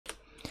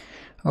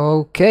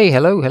Okay,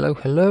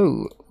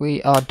 hello.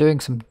 We are doing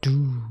some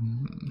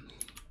Doom.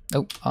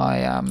 Oh, I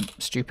am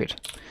stupid.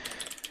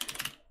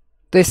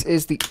 This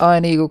is the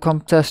IronEagle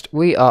contest.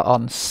 We are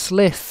on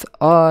Slith.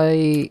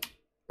 I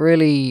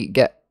really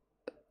get...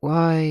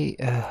 Why?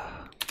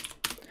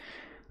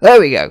 There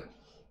we go.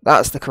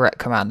 That's the correct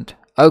command.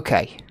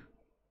 Okay.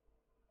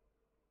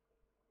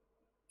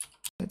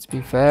 Let's be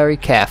very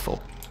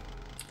careful.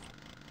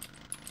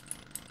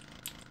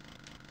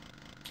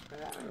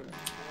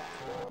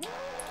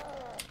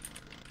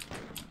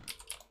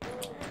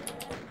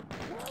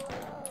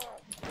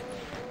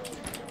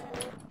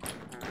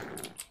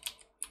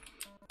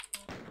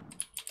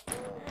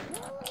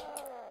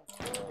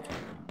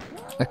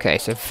 Okay,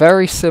 so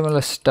very similar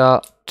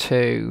start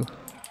to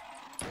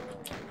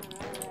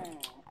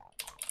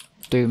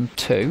Doom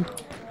 2.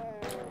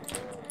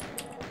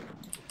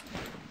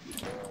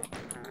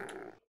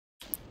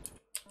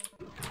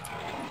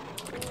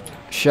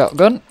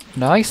 Shotgun,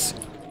 nice.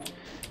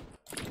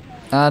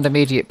 And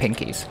immediate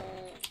pinkies.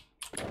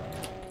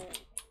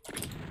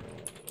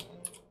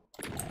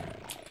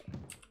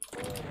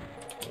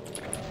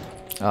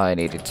 I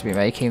needed to be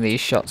making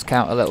these shots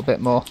count a little bit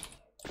more.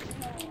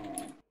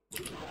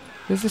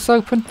 Is this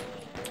open?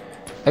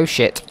 Oh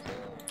shit.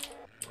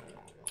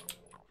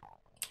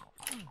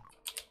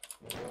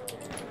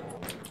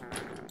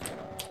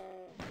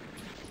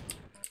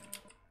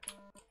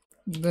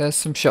 There's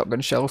some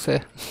shotgun shells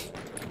here.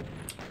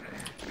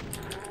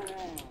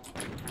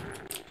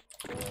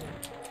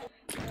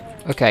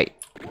 Okay.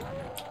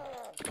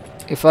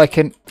 If I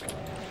can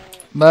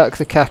murk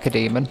the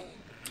cacodemon.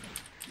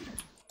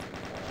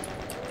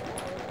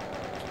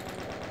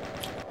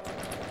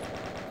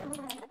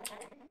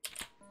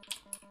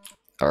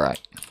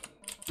 Alright.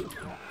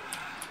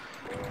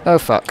 Oh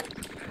fuck.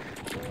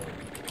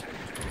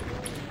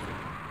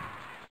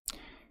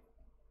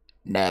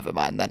 Never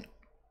mind then.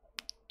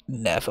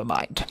 Never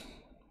mind.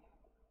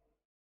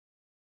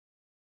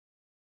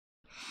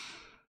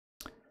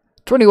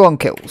 21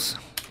 kills.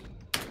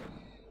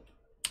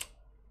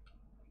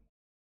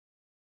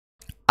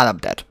 And I'm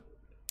dead.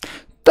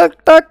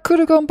 That could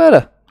have gone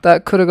better.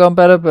 That could have gone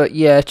better, but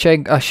yeah,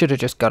 I should have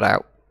just got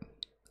out.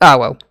 Ah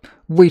well.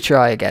 We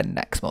try again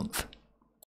next month.